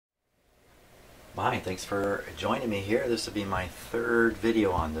Hi, thanks for joining me here. This will be my third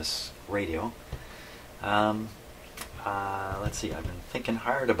video on this radio. Let's see, I've been thinking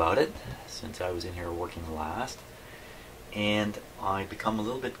hard about it since I was in here working last, and I become a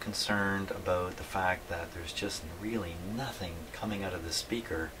little bit concerned about the fact that there's just really nothing coming out of the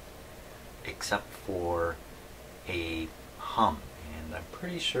speaker except for a hum. And I'm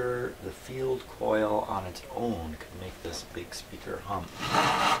pretty sure the field coil on its own could make this big speaker hum.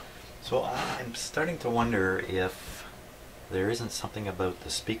 So I'm starting to wonder if there isn't something about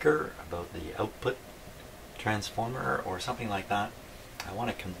the speaker, about the output transformer or something like that. I want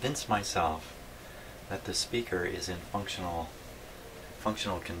to convince myself that the speaker is in functional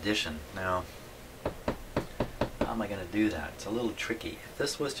condition. Now, how am I going to do that? It's a little tricky. If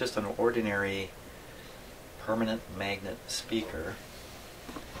this was just an ordinary permanent magnet speaker,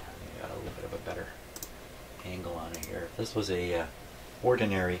 I got a little bit of a better angle on it here. If this was a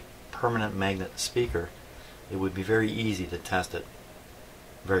ordinary permanent magnet speaker, it would be very easy to test it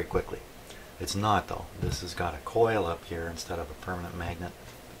very quickly. It's not, though. This has got a coil up here instead of a permanent magnet.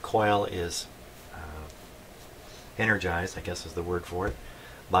 The coil is energized, I guess is the word for it,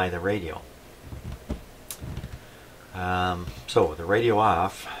 by the radio. So the radio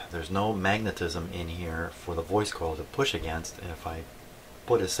off, there's no magnetism in here for the voice coil to push against, and if I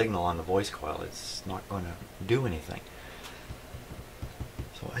put a signal on the voice coil, it's not going to do anything.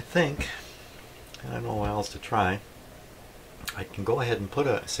 So I think, I don't know what else to try, I can go ahead and put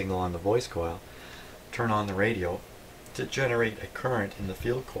a signal on the voice coil, turn on the radio to generate a current in the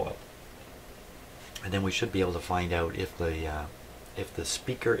field coil, and then we should be able to find out if the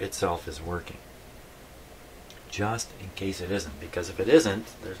speaker itself is working. Just in case it isn't, because if it isn't,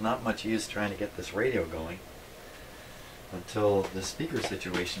 there's not much use trying to get this radio going until the speaker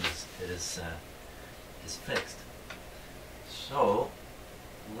situation is fixed. So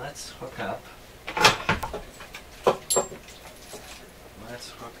let's hook up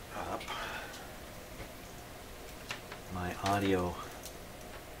my audio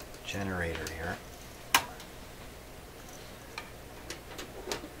generator here.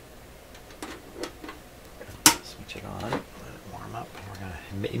 Switch it on, let it warm up. We're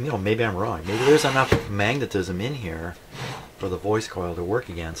gonna, maybe I'm wrong. Maybe there's enough magnetism in here for the voice coil to work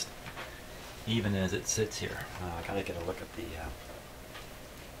against, even as it sits here. I gotta get a look at the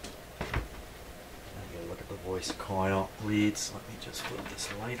voice coil leads. Let me just flip this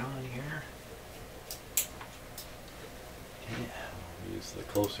light on here. Okay, I'll use the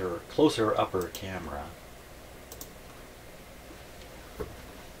closer upper camera. We'll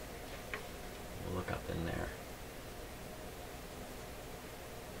look up in there.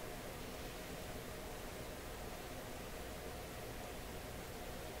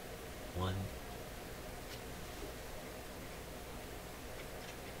 One.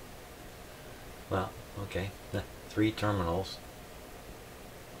 Well, okay, 3 terminals.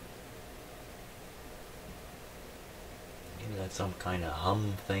 Maybe that's some kind of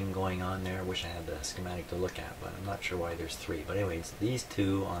hum thing going on there. I wish I had the schematic to look at, but I'm not sure why there's 3. But anyways, these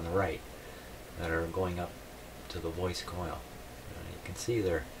 2 on the right that are going up to the voice coil. You can see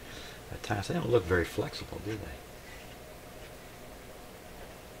they're attached. They don't look very flexible, do they?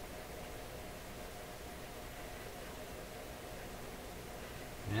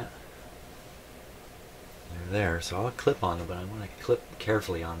 Yeah. There, so I'll clip on them, but I want to clip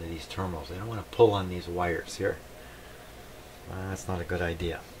carefully onto these terminals. I don't want to pull on these wires here. That's not a good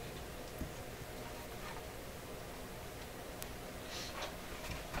idea.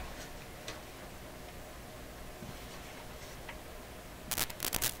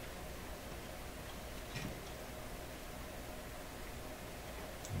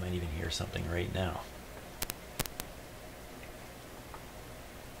 You might even hear something right now.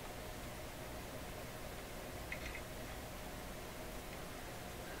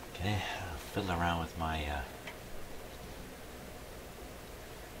 Okay, I'll fiddle around with my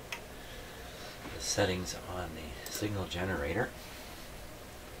the settings on the signal generator.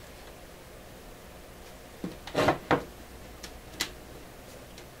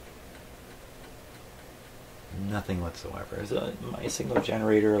 Nothing whatsoever. My signal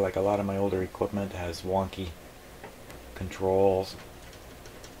generator, like a lot of my older equipment, has wonky controls,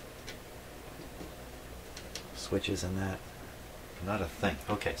 switches and that. Not a thing.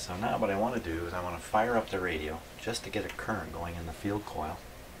 Okay, so now what I want to do is I want to fire up the radio just to get a current going in the field coil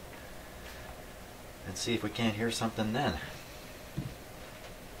and see if we can't hear something then.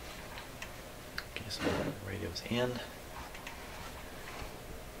 Okay, so the radio's in.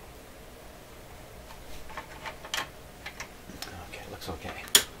 Okay, looks okay.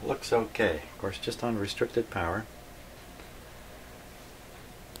 Looks okay. Of course, just on restricted power.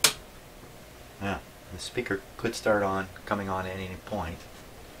 Yeah, the speaker could start on, coming on at any point.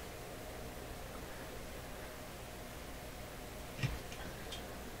 It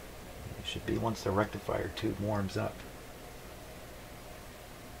should be once the rectifier tube warms up.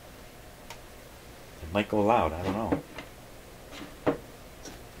 It might go loud, I don't know.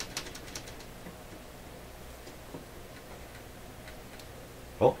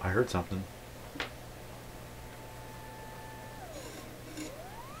 Oh, I heard something.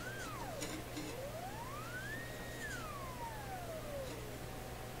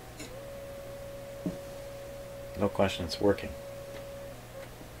 No question, it's working.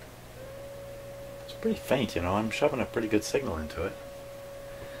 It's pretty faint, you know. I'm shoving a pretty good signal into it.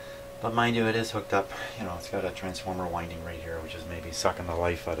 But mind you, it is hooked up. You know, it's got a transformer winding right here, which is maybe sucking the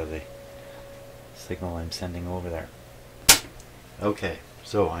life out of the signal I'm sending over there. Okay,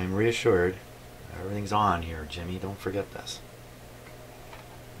 so I'm reassured. Everything's on here, Jimmy. Don't forget this.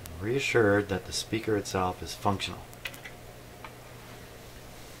 I'm reassured that the speaker itself is functional.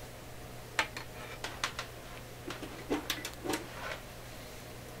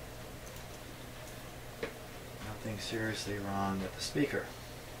 Nothing seriously wrong with the speaker.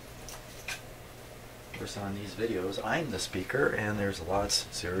 Of course, on these videos, I'm the speaker, and there's lots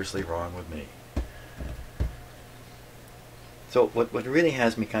seriously wrong with me. So what really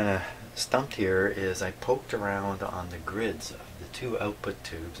has me kind of stumped here is I poked around on the grids of the two output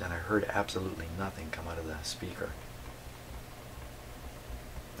tubes, and I heard absolutely nothing come out of the speaker.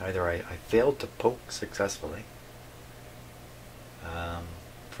 Either I failed to poke successfully.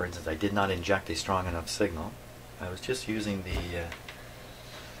 For instance, I did not inject a strong enough signal. I was just using the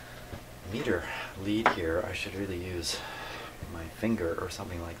meter lead here. I should really use my finger or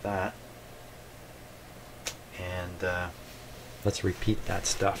something like that. And let's repeat that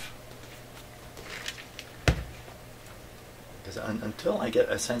stuff. Because until I get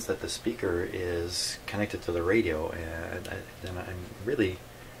a sense that the speaker is connected to the radio, then I really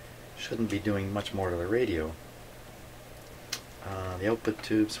shouldn't be doing much more to the radio. The output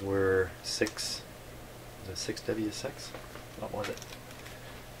tubes were 6W6? What was it?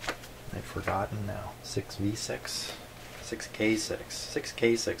 I've forgotten now. 6V6? 6K6.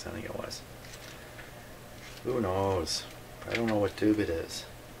 6K6 I think it was. Who knows? I don't know what tube it is.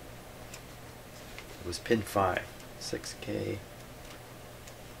 It was pin 5. 6K6.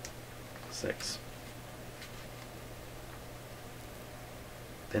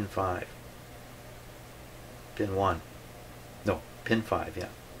 Pin 5. Pin 1. No, pin 5, yeah.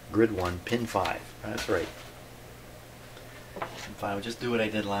 Grid 1, pin 5. That's right. Pin 5. I'll just do what I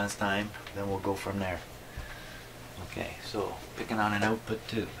did last time, then we'll go from there. Okay, so picking on an output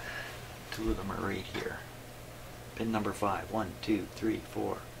tube. Two of them are right here. Pin number 5. 1, 2, 3,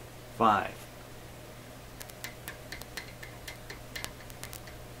 4, 5.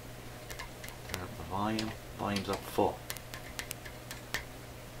 Turn up the volume. Volume's up full.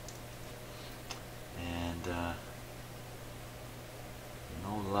 And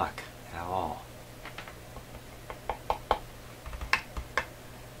no luck at all.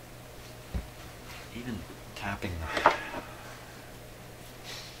 Even tapping the...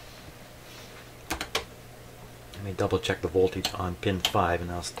 Let me double check the voltage on pin 5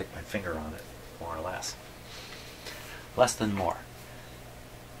 and I'll stick my finger on it, more or less. Less than more.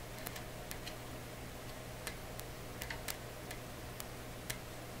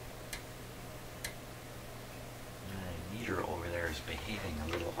 My meter over there is behaving a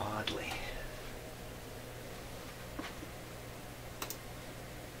little oddly.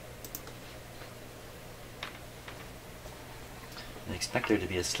 I expect there to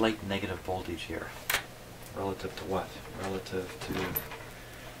be a slight negative voltage here. Relative to what? Relative to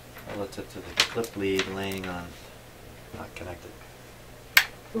the clip lead laying on, not connected.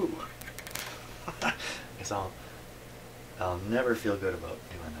 Ooh. Guess I'll never feel good about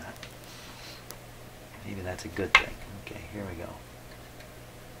doing that. Maybe that's a good thing. Okay, here we go.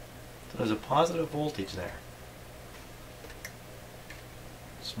 So there's a positive voltage there.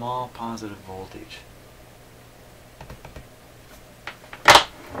 Small positive voltage.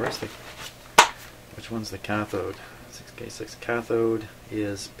 Which one's the cathode? 6K6 cathode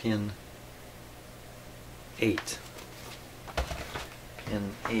is pin 8.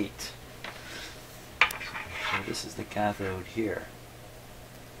 Pin 8. So this is the cathode here.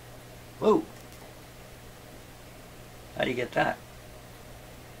 Whoa! How do you get that?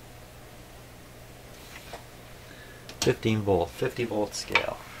 15 volt, 50 volt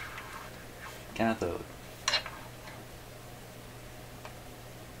scale. Cathode.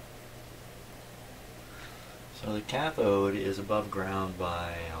 So the cathode is above ground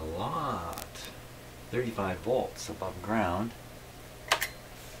by a lot. 35 volts above ground.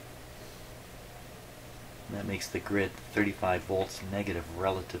 And that makes the grid 35 volts negative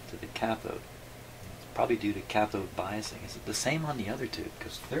relative to the cathode. It's probably due to cathode biasing. Is it the same on the other tube?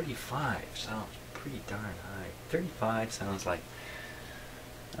 Because 35 sounds pretty darn high. 35 sounds like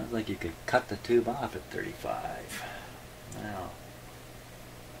you could cut the tube off at 35. Now,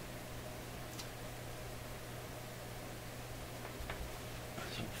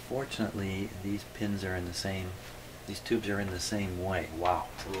 so fortunately, these pins are in the same. These tubes are in the same way. Wow,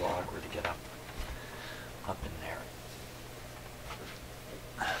 it's a little awkward to get up in there.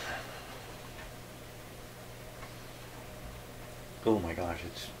 Oh my gosh,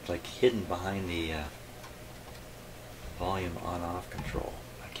 it's like hidden behind the volume on-off control.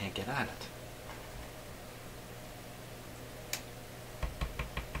 I can't get at it.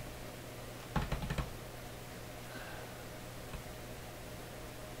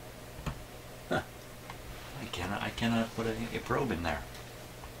 Huh. I cannot put a probe in there.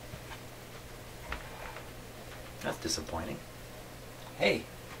 That's disappointing. Hey,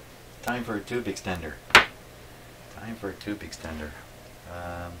 time for a tube extender. Time for a tube extender.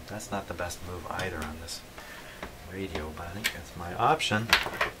 That's not the best move either on this radio, but I think that's my option.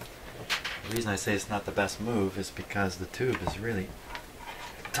 The reason I say it's not the best move is because the tube is really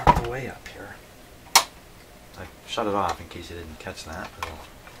tucked away up here. I shut it off in case you didn't catch that.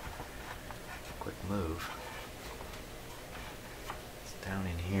 It's a quick move. It's down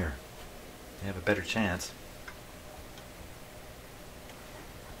in here. You have a better chance.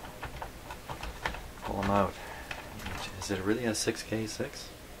 Pull them out. Is it really a 6K6?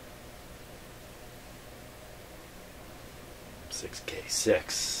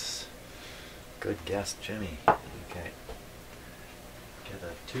 6K6. Good guess, Jimmy. Okay. Get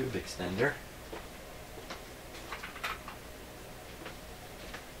a tube extender.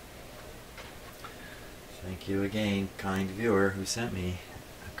 Thank you again, kind viewer, who sent me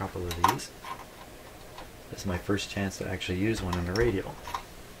a couple of these. This is my first chance to actually use one on the radio.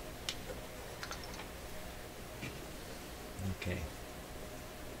 Okay.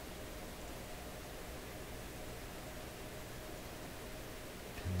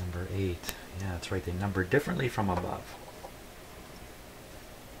 Pin number 8. Yeah, that's right. They number differently from above.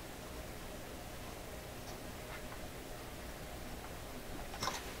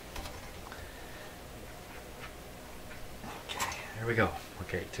 Okay, there we go.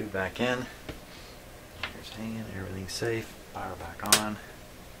 Okay, tube back in. Here's hanging. Everything's safe. Power back on.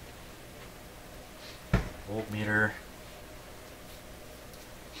 Voltmeter.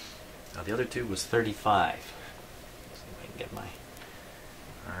 Now the other tube was 35. See if I can get my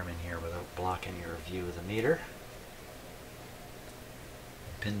arm in here without blocking your view of the meter.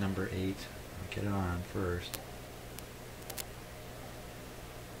 Pin number 8. I'll get it on first.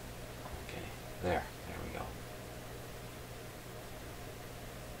 Okay, there we go.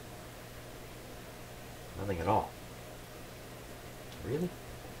 Nothing at all. Really?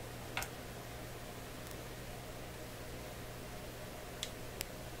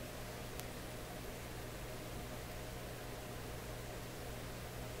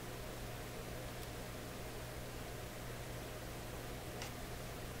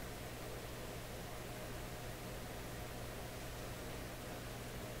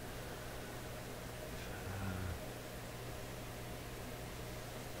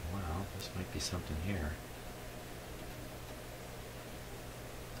 This might be something here.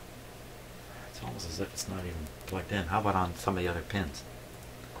 It's almost as if it's not even plugged in. How about on some of the other pins?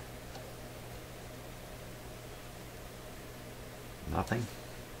 Nothing.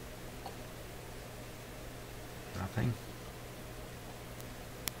 Nothing.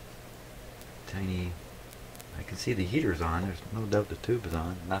 Tiny. I can see the heater's on. There's no doubt the tube is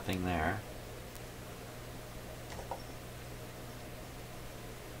on. Nothing there.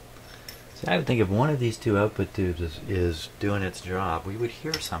 I would think if one of these two output tubes is doing its job, we would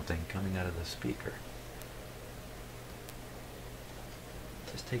hear something coming out of the speaker.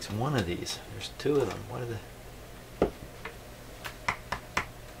 It just takes one of these. There's two of them. What are the...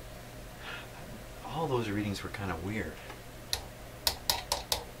 All those readings were kind of weird. Is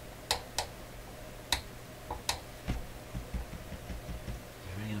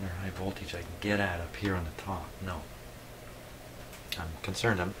there any other high voltage I can get at up here on the top? No. I'm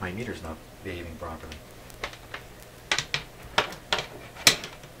concerned my meter's not behaving properly.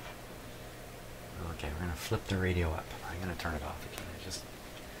 Okay, we're going to flip the radio up. I'm going to turn it off again. Just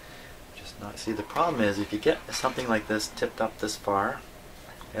not see. The problem is if you get something like this tipped up this far,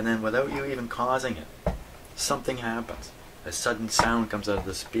 and then without you even causing it, something happens. A sudden sound comes out of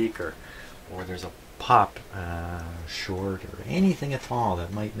the speaker, or there's a pop, short, or anything at all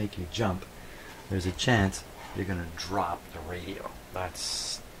that might make you jump. There's a chance you're going to drop the radio.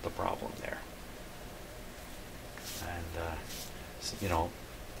 That's the problem there. And you know,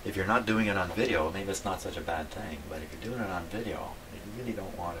 if you're not doing it on video, maybe it's not such a bad thing. But if you're doing it on video, you really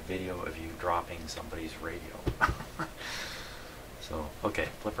don't want a video of you dropping somebody's radio. So, okay,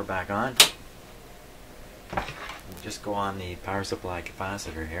 flip her back on. We'll just go on the power supply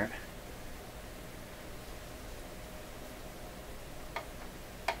capacitor here.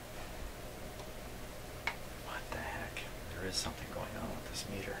 What the heck? There is something going on with this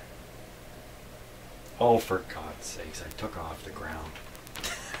meter. Oh, for God's sakes, I took off the ground.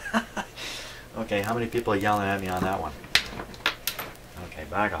 Okay, how many people are yelling at me on that one? Okay,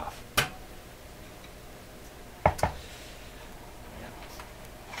 back off. Yeah.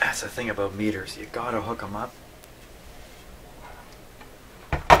 That's the thing about meters. You gotta hook them up.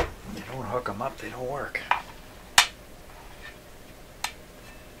 You don't hook them up, they don't work.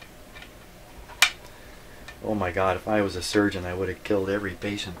 Oh my God, if I was a surgeon, I would have killed every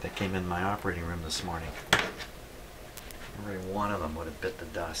patient that came in my operating room this morning. Every one of them would have bit the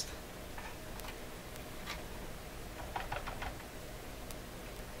dust.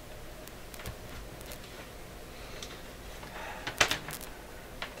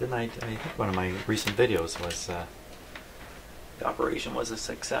 Didn't I think one of my recent videos was the operation was a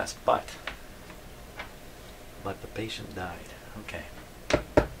success, but the patient died. Okay.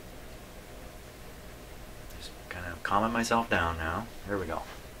 Just kind of calming myself down now. Here we go.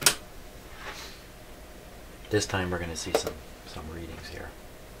 This time we're going to see some readings here.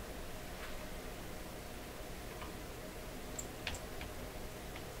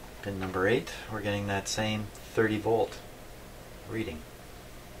 Pin number 8, we're getting that same 30 volt reading.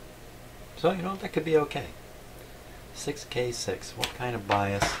 So, you know, that could be okay. 6K6, what kind of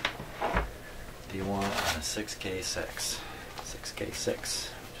bias do you want on a 6K6? 6K6,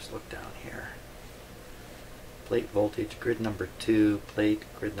 just look down here. Plate voltage, grid number 2, plate,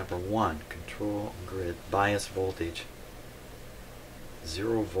 grid number 1, control grid, bias voltage,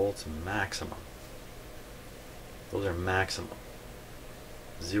 0 volts maximum. Those are maximum.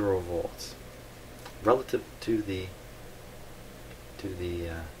 0 volts. Relative to the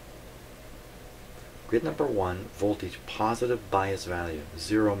grid number 1, voltage positive bias value,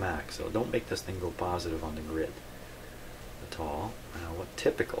 0 max. So don't make this thing go positive on the grid at all. What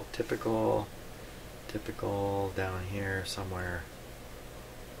typical down here somewhere.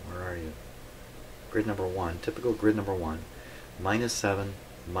 Where are you? Grid number 1, typical grid number 1, -7,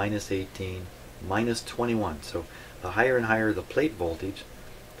 -18, -21. So the higher and higher the plate voltage,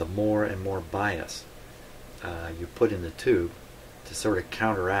 the more and more bias you put in the tube to sort of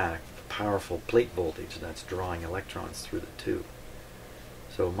counteract the powerful plate voltage that's drawing electrons through the tube.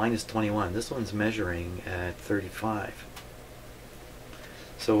 So -21, this one's measuring at 35.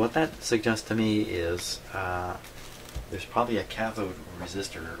 So what that suggests to me is there's probably a cathode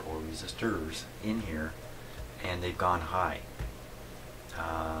resistor or resistors in here, and they've gone high.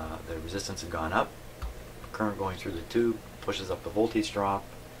 The resistance has gone up, current going through the tube pushes up the voltage drop,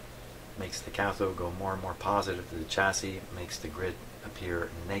 makes the cathode go more and more positive to the chassis, makes the grid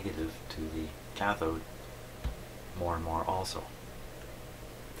appear negative to the cathode more and more also.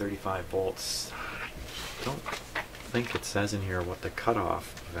 35 volts. I don't think it says in here what the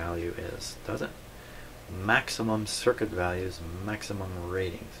cutoff value is, does it? Maximum circuit values, maximum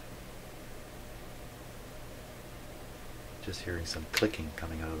ratings. Just hearing some clicking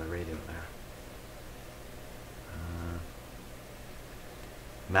coming out of the radio there.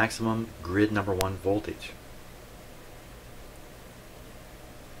 Maximum grid number 1 voltage.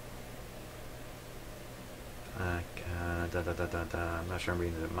 I'm not sure I'm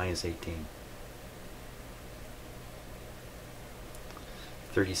reading it. -18.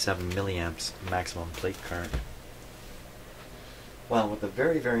 37 milliamps maximum plate current. Well, with a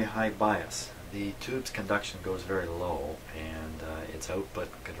very, very high bias, the tube's conduction goes very low, and its output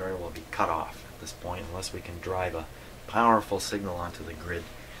could very well be cut off at this point unless we can drive a powerful signal onto the grid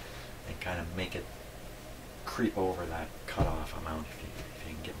and kind of make it creep over that cutoff amount, if you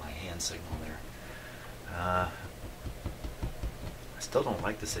can get my hand signal there. I still don't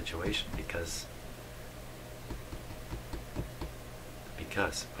like the situation because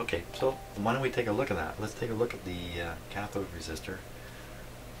okay, so why don't we take a look at that? Let's take a look at the cathode resistor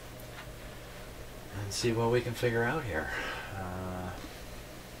and see what we can figure out here.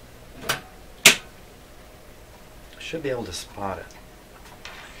 Should be able to spot it.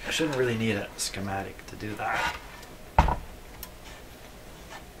 I shouldn't really need a schematic to do that.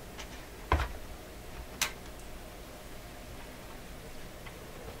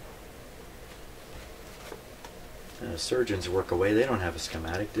 Surgeons work away. They don't have a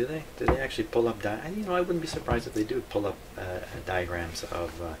schematic, do they? Do they actually pull up you know, I wouldn't be surprised if they do pull up diagrams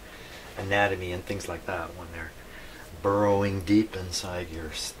of anatomy and things like that when they're burrowing deep inside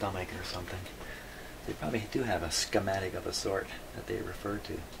your stomach or something. They probably do have a schematic of a sort that they refer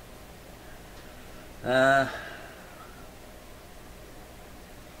to.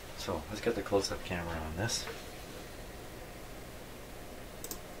 So let's get the close-up camera on this.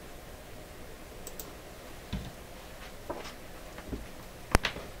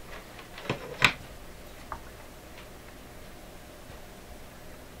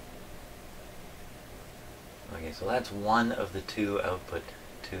 Okay, so that's one of the two output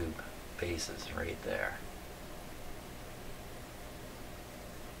tube bases right there.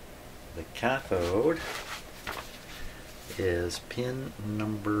 The cathode is pin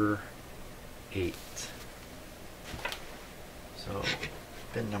number 8. So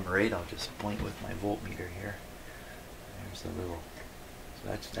pin number 8, I'll just point with my voltmeter here. There's the little,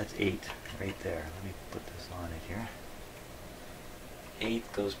 so that's 8 right there. Let me put this on it here.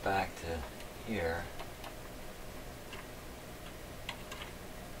 8 goes back to here.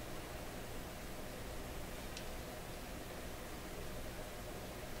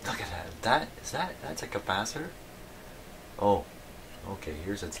 Look at that. That's a capacitor? Oh, okay,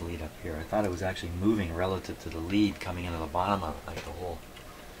 here's its lead up here. I thought it was actually moving relative to the lead coming into the bottom of it, like the whole,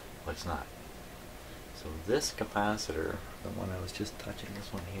 but it's not. So this capacitor, the one I was just touching,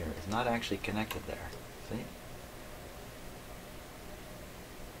 this one here, is not actually connected there. See?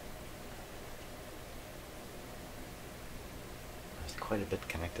 There's quite a bit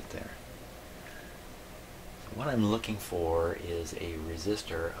connected there. What I'm looking for is a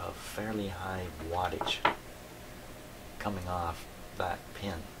resistor of fairly high wattage coming off that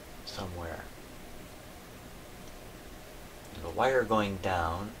pin somewhere. There's a wire going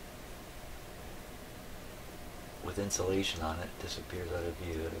down with insulation on it, disappears out of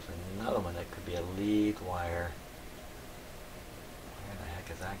view. There's another one that could be a lead wire. Where the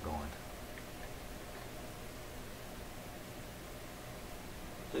heck is that going?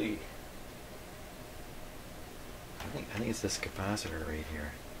 Ooh. I think it's this capacitor right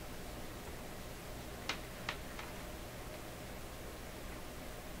here.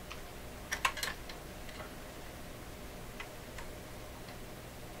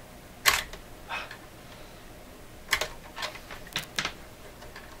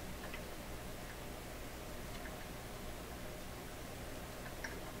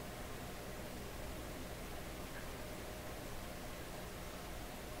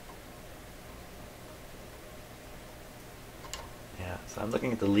 So I'm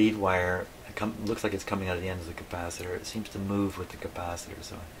looking at the lead wire. It looks like it's coming out of the end of the capacitor. It seems to move with the capacitor.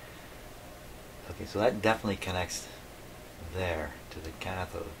 So, okay, so that definitely connects there to the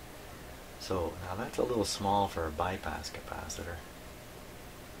cathode. So now that's a little small for a bypass capacitor.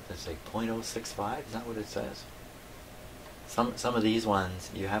 Does it say 0.065? Is that what it says? Some of these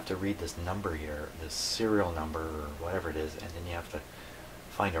ones you have to read this number here, this serial number or whatever it is, and then you have to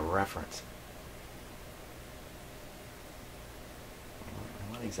find a reference.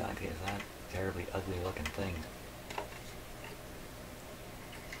 What exactly is that terribly ugly looking thing?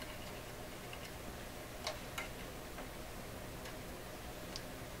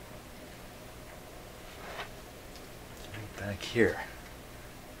 Right back here.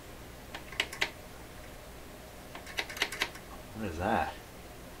 What is that?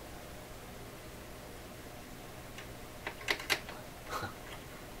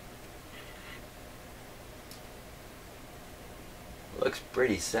 Looks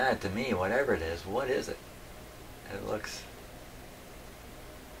pretty sad to me, whatever it is. What is it? It looks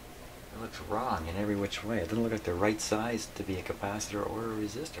wrong in every which way. It doesn't look like the right size to be a capacitor or a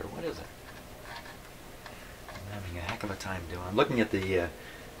resistor. What is it? I'm having a heck of a time doing. I'm looking at the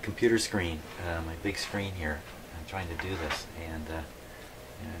computer screen, my big screen here. I'm trying to do this, and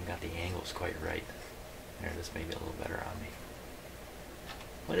I've got the angles quite right. There, this may be a little better on me.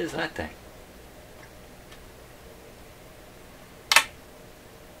 What is that thing?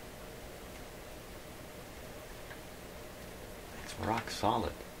 Rock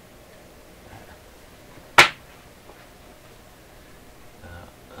solid.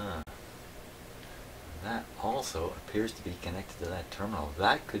 That also appears to be connected to that terminal.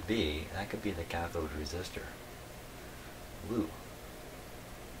 That could be the cathode resistor. Woo.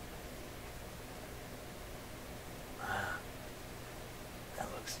 That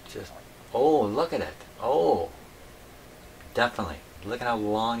looks just. Oh, look at it. Oh, definitely. Look at how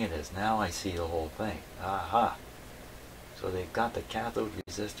long it is. Now I see the whole thing. Aha. So they've got the cathode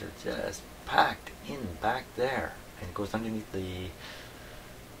resistor just packed in back there, and it goes underneath the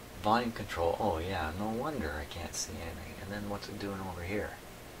volume control. Oh yeah, no wonder I can't see anything. And then what's it doing over here?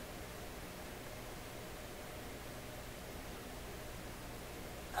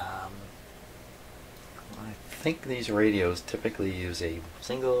 I think these radios typically use a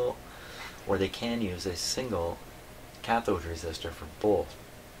single, or they can use a single cathode resistor for both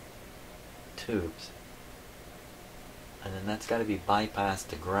tubes. And then that's got to be bypassed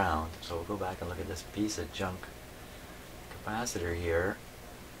to ground. So we'll go back and look at this piece of junk capacitor here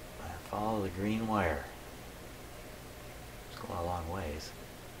and follow the green wire. It's going a long ways.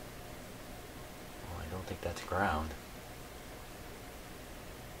 Well, I don't think that's ground.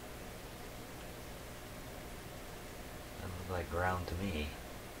 Doesn't look like ground to me.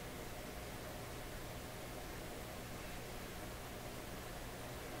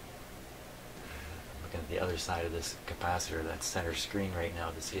 Looking at the other side of this capacitor, that's center screen right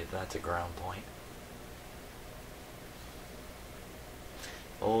now, to see if that's a ground point.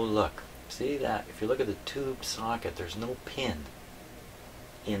 Oh look, see that? If you look at the tube socket, there's no pin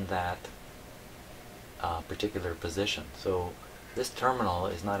in that particular position. So this terminal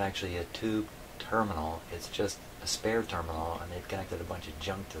is not actually a tube terminal, it's just a spare terminal, and they've connected a bunch of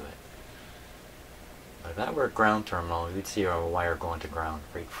junk to it. But if that were a ground terminal, you'd see a wire going to ground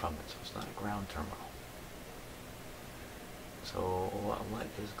right from it. So it's not a ground terminal. So what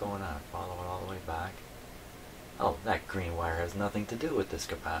is going on? Follow it all the way back. Oh, that green wire has nothing to do with this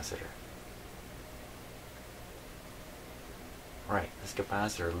capacitor. Right, this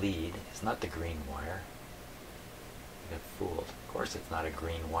capacitor lead is not the green wire. You got fooled. Of course it's not a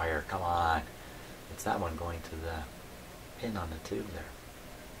green wire. Come on. It's that one going to the pin on the tube there.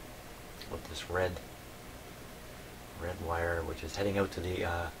 With this red wire, which is heading out to the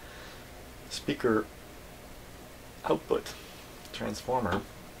speaker output transformer.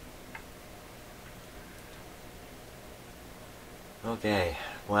 Okay,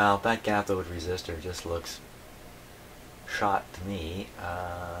 well, that cathode resistor just looks shot to me.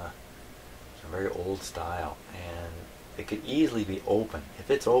 It's a very old style, and it could easily be open.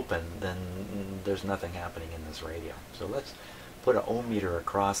 If it's open, then there's nothing happening in this radio. So let's put an ohm meter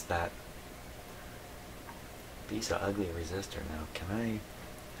across that piece of ugly resistor. Now, can I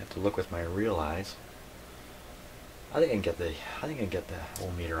have to look with my real eyes? I think I can get the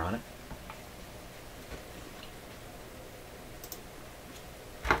ohm meter on it.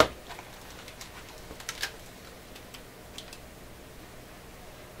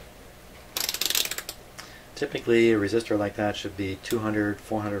 Typically, a resistor like that should be 200,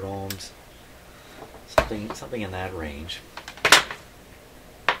 400 ohms, something in that range.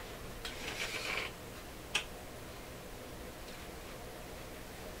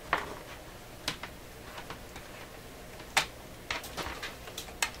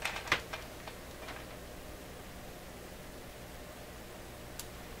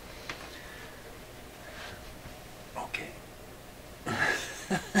 Okay.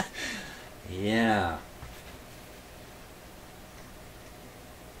 Yeah.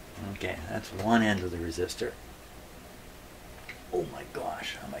 Okay, that's one end of the resistor. Oh my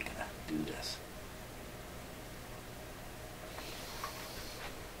gosh, how am I going to do this?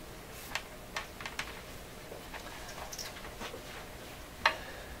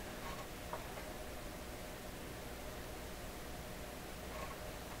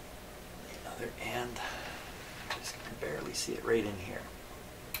 The other end, I just can barely see it right in here.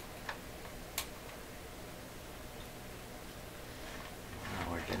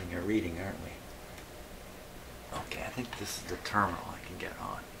 Getting a reading, aren't we? Okay, I think this is the terminal I can get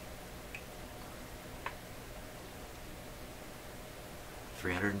on.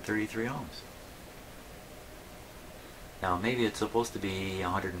 333 ohms. Now maybe it's supposed to be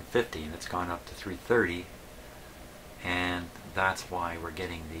 150 and it's gone up to 330, and that's why we're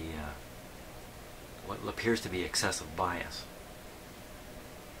getting the what appears to be excessive bias.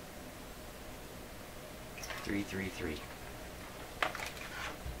 333.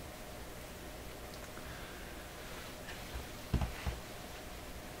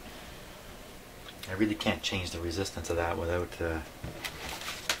 I really can't change the resistance of that without, I'm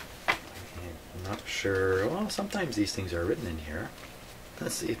not sure. Well, sometimes these things are written in here.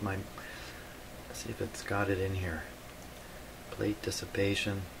 Let's see if it's got it in here. Plate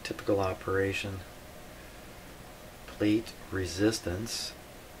dissipation, typical operation, plate resistance,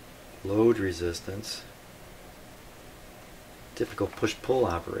 load resistance, typical push-pull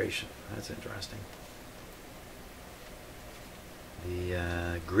operation. That's interesting.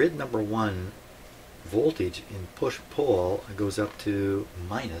 The grid number 1 voltage in push-pull goes up to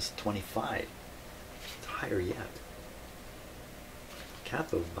minus 25. It's higher yet.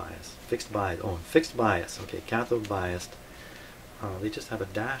 Cathode bias, fixed bias. Oh, fixed bias. Okay, cathode biased. They just have a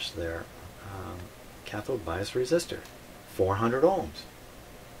dash there. Cathode bias resistor, 400 ohms.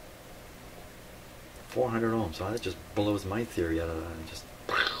 400 ohms. So that just blows my theory out of that. Just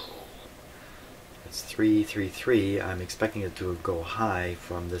it's 333, I'm expecting it to go high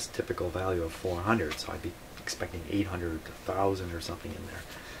from this typical value of 400, so I'd be expecting 800 to 1000 or something in there.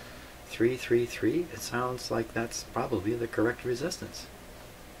 333, it sounds like that's probably the correct resistance.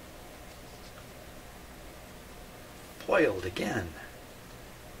 Foiled again.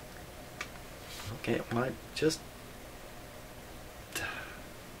 Okay, well, I just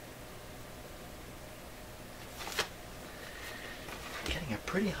getting a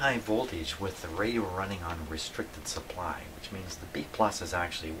pretty high voltage with the radio running on restricted supply, which means the B plus is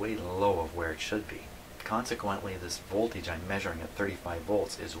actually way low of where it should be. Consequently, this voltage I'm measuring at 35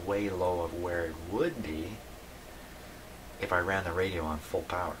 volts is way low of where it would be if I ran the radio on full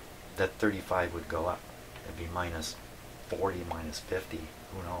power. That 35 would go up. It'd be minus 40, minus 50,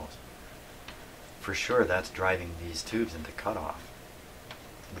 who knows. For sure that's driving these tubes into cutoff,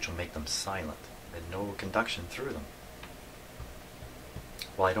 which will make them silent and no conduction through them.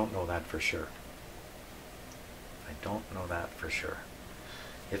 Well, I don't know that for sure. I don't know that for sure.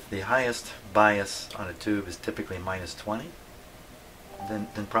 If the highest bias on a tube is typically minus 20, then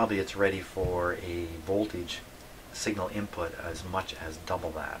probably it's ready for a voltage signal input as much as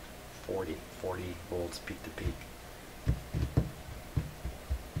double that, 40 volts peak to peak.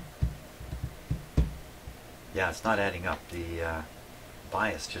 Yeah, it's not adding up. The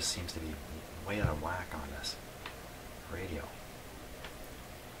bias just seems to be way out of whack on this radio.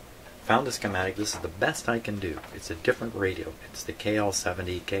 Found the schematic. This is the best I can do. It's a different radio. It's the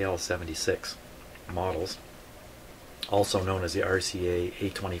KL-70, KL-96 models, also known as the RCA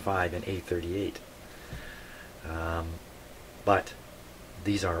A25 and A38. But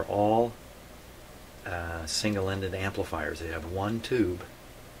these are all single-ended amplifiers. They have one tube,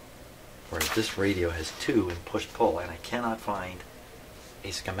 whereas this radio has two in push-pull, and I cannot find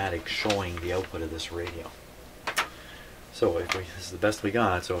a schematic showing the output of this radio. So this is the best we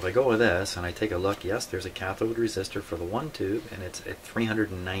got. So if I go with this and I take a look, yes, there's a cathode resistor for the one tube, and it's a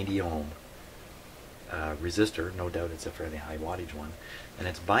 390 ohm resistor. No doubt it's a fairly high wattage one, and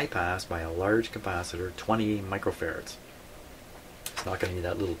it's bypassed by a large capacitor, 20 microfarads. It's not going to be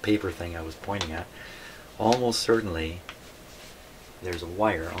that little paper thing I was pointing at. Almost certainly there's a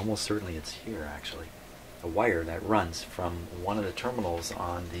wire, almost certainly it's here actually, a wire that runs from one of the terminals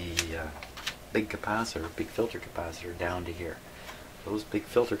on the big capacitor, big filter capacitor, down to here. Those big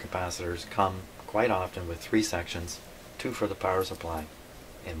filter capacitors come quite often with 3 sections, 2 for the power supply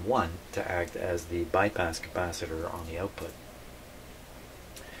and 1 to act as the bypass capacitor on the output.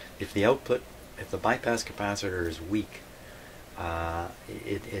 If the bypass capacitor is weak,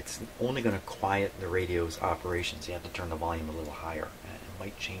 it's only going to quiet the radio's operations. You have to turn the volume a little higher. It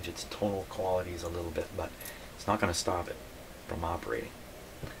might change its tonal qualities a little bit, but it's not going to stop it from operating.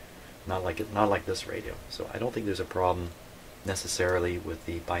 Not like this radio. So I don't think there's a problem necessarily with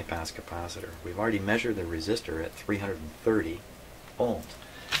the bypass capacitor. We've already measured the resistor at 330 ohms.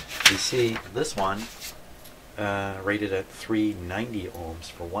 You see this one rated at 390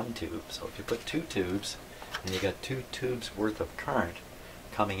 ohms for one tube. So if you put 2 tubes and you got 2 tubes worth of current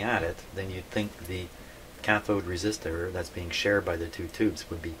coming at it, then you'd think the cathode resistor that's being shared by the 2 tubes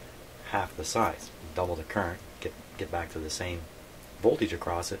would be half the size. Double the current, get back to the same voltage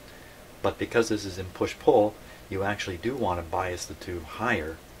across it. But because this is in push-pull, you actually do want to bias the tube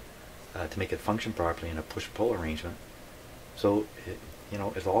higher to make it function properly in a push-pull arrangement. So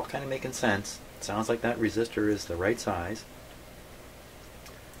it's all kind of making sense. It sounds like that resistor is the right size,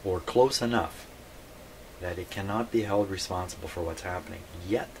 or close enough that it cannot be held responsible for what's happening.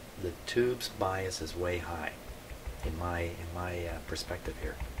 Yet the tube's bias is way high, in my perspective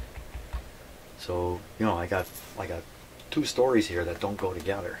here. So I got 2 stories here that don't go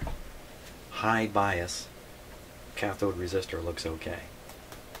together. High bias cathode resistor looks okay.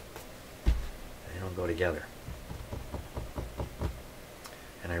 They don't go together.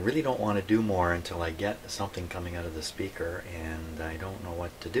 And I really don't want to do more until I get something coming out of the speaker, and I don't know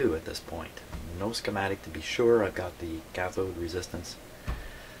what to do at this point. No schematic to be sure. I've got the cathode resistance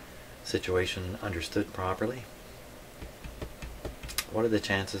situation understood properly. What are the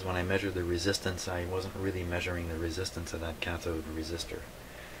chances when I measure the resistance I wasn't really measuring the resistance of that cathode resistor?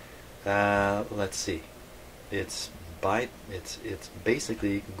 Let's see. It's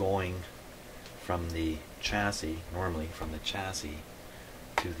basically going from the chassis, normally from the chassis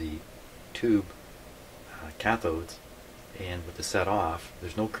to the tube cathodes, and with the set off,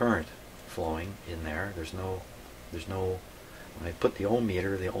 there's no current flowing in there. There's no when I put the ohm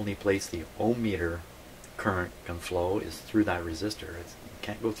meter, the only place the ohm meter current can flow is through that resistor. It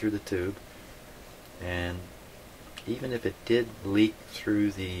can't go through the tube, and even if it did leak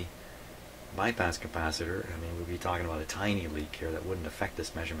through the bypass capacitor, I mean, we'd be talking about a tiny leak here that wouldn't affect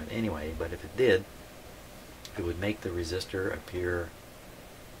this measurement anyway, but if it did, it would make the resistor appear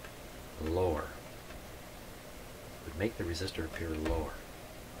lower. It would make the resistor appear lower.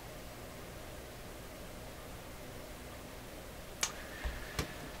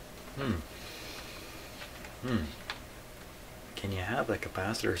 Can you have the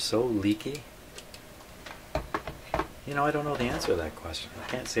capacitor so leaky? You know, I don't know the answer to that question. I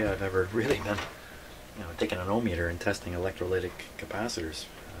can't say I've ever really been, taking an ohmmeter and testing electrolytic capacitors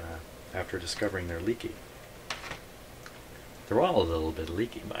after discovering they're leaky. They're all a little bit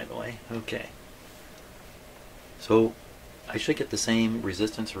leaky, by the way. Okay. So I should get the same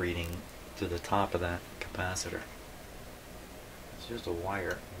resistance reading to the top of that capacitor. It's just a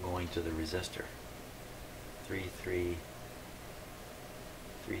wire going to the resistor.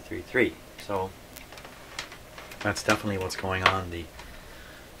 333. So that's definitely what's going on. The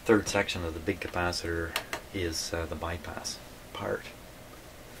third section of the big capacitor is the bypass part.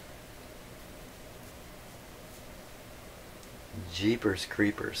 Jeepers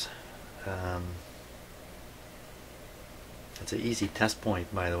creepers. It's an easy test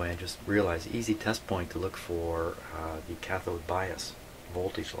point, by the way. I just realized, easy test point to look for the cathode bias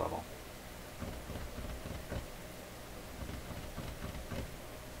voltage level.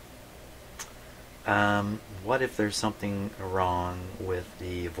 What if there's something wrong with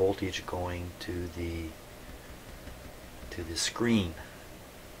the voltage going to the screen?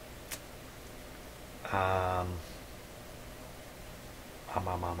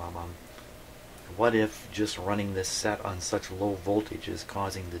 What if just running this set on such low voltage is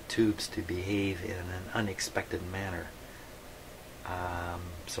causing the tubes to behave in an unexpected manner?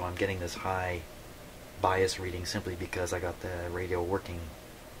 So I'm getting this high bias reading simply because I got the radio working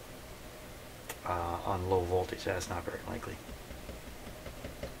on low voltage. That's not very likely.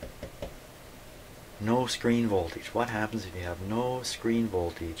 No screen voltage. What happens if you have no screen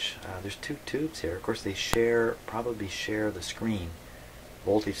voltage? There's two tubes here. Of course, they probably share the screen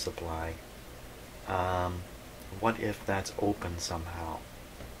voltage supply. What if that's open somehow?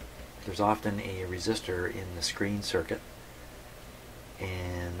 There's often a resistor in the screen circuit,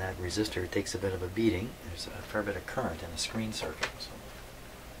 and that resistor takes a bit of a beating. There's a fair bit of current in the screen circuit. So,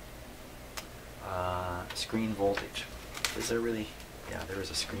 screen voltage. Is there really? Yeah, there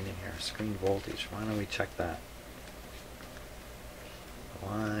is a screen in here. Screen voltage. Why don't we check that?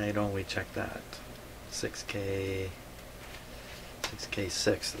 Why don't we check that?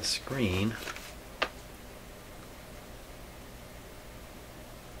 6K6, the screen.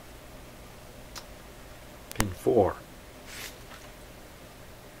 Pin 4.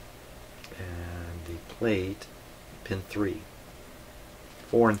 And the plate, pin 3.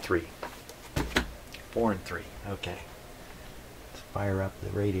 4 and 3. 4 and 3. Okay. Let's fire up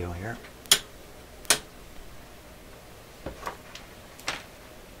the radio here.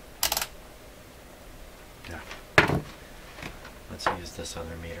 Yeah. Let's use this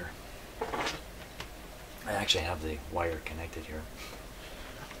other meter. I actually have the wire connected here.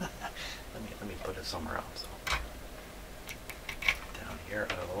 let me put it somewhere else. So, down here,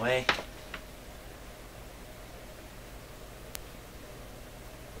 out of the way.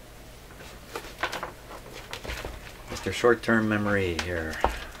 Mr. Short-term memory here.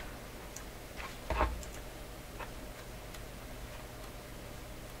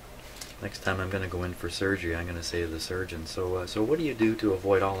 Next time I'm going to go in for surgery, I'm going to say to the surgeon, so what do you do to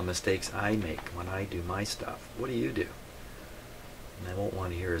avoid all the mistakes I make when I do my stuff? What do you do? And I won't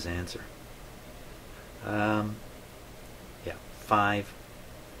want to hear his answer. Yeah, 5,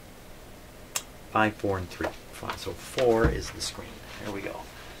 4, and 3. 5. So 4 is the screen. Here we go.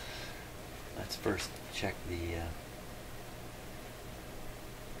 Let's first check the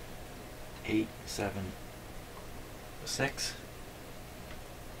 8, 7, 6,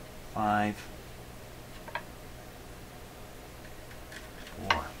 5,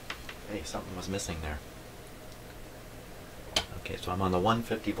 4. Hey, something was missing there. Okay, so I'm on the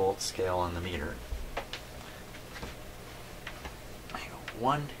 150 volt scale on the meter.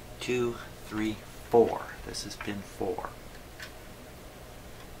 1, 2, 3, 4. This is pin 4.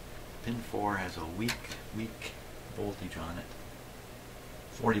 Pin 4 has a weak voltage on it.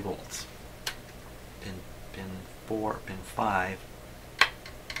 40 volts. Pin 4, pin 5.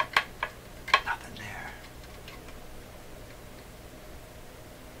 Nothing there.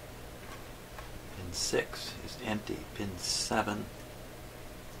 Pin 6 is empty. Pin 7.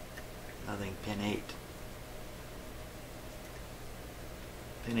 Nothing. Pin 8.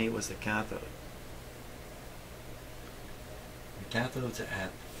 Pin 8 was the cathode. The cathode's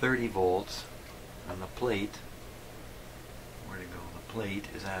at 30 volts on the plate. Where to go? The plate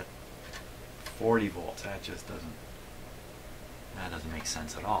is at 40 volts. That just doesn't make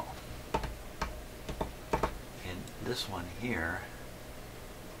sense at all. in this one here,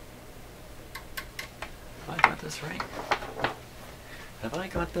 have I got this right? Have I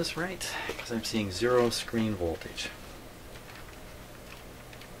got this right? Because I'm seeing 0 screen voltage.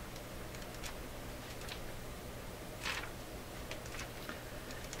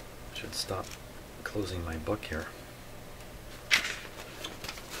 I should stop closing my book here.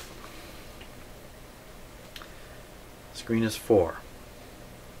 Screen is 4.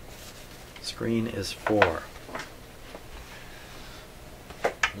 Screen is 4.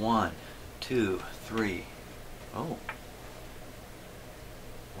 1, 2, 3. Oh.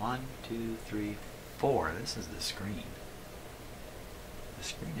 1, 2, 3, 4. This is the screen. The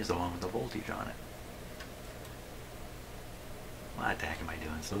screen is the one with the voltage on it. What the heck am I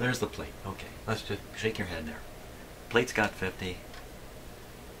doing? So there's the plate. Okay, let's just shake your head there. Plate's got 50.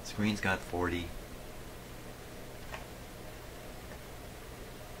 Screen's got 40.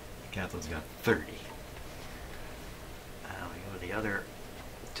 Cathode's got 30. Now we go to the other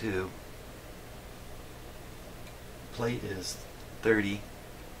two. Plate is 30.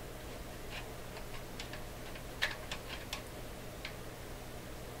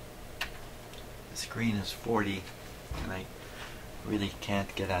 The screen is 40, and I really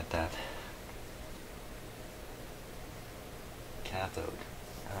can't get at that cathode.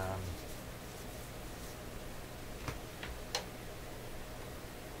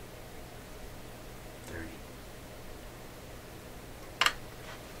 30.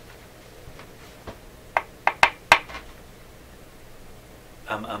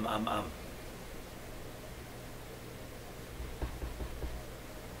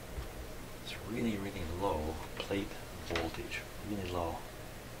 It's really, really low plate voltage. Really low.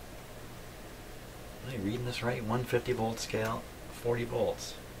 Am I reading this right? 150 volt scale, 40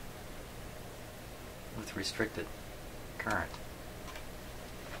 volts with restricted current.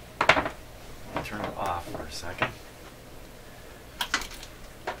 I'll turn it off for a second. I'm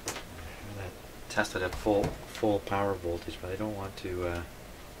going to test it at full power voltage, but I don't want to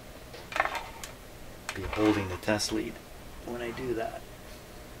be holding the test lead when I do that.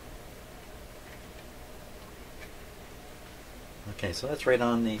 Okay, so that's right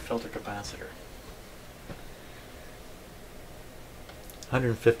on the filter capacitor.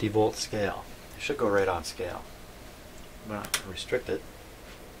 150 volt scale. It should go right on scale. Well, restrict it.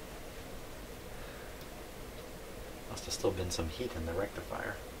 Must have still been some heat in the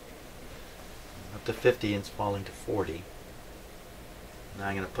rectifier. Up to 50 and it's falling to 40. Now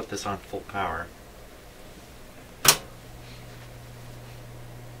I'm going to put this on full power.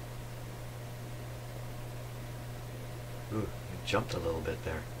 Ooh, it jumped a little bit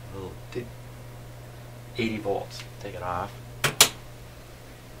there. A little 80 volts. Take it off.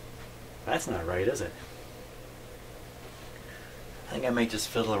 That's not right, is it? I think I might just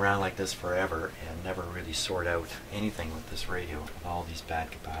fiddle around like this forever and never really sort out anything with this radio with all these bad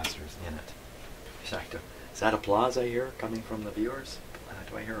capacitors in it. Is that applause I hear coming from the viewers?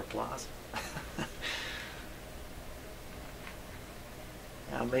 Do I hear applause?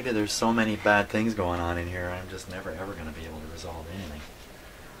 Now, maybe there's so many bad things going on in here, I'm just never ever going to be able to resolve anything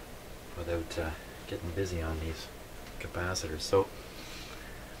without getting busy on these capacitors. So,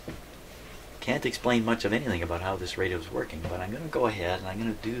 can't explain much of anything about how this radio is working, but I'm going to go ahead and I'm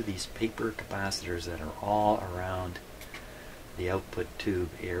going to do these paper capacitors that are all around the output tube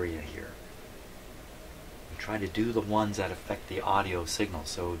area here. And try to do the ones that affect the audio signal.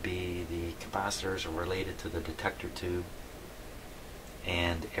 So it would be the capacitors are related to the detector tube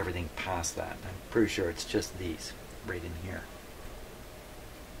and everything past that. I'm pretty sure it's just these right in here.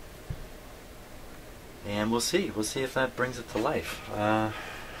 And we'll see if that brings it to life.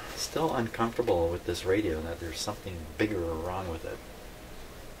 Still uncomfortable with this radio, that there's something bigger or wrong with it.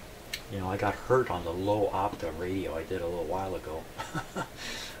 You know, I got hurt on the low octave radio I did a little while ago.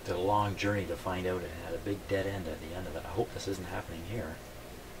 Did a long journey to find out it had a big dead end at the end of it. I hope this isn't happening here.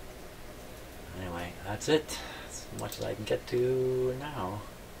 Anyway, that's it. As much as I can get to now.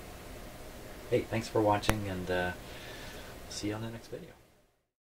 Hey, thanks for watching, and see you on the next video.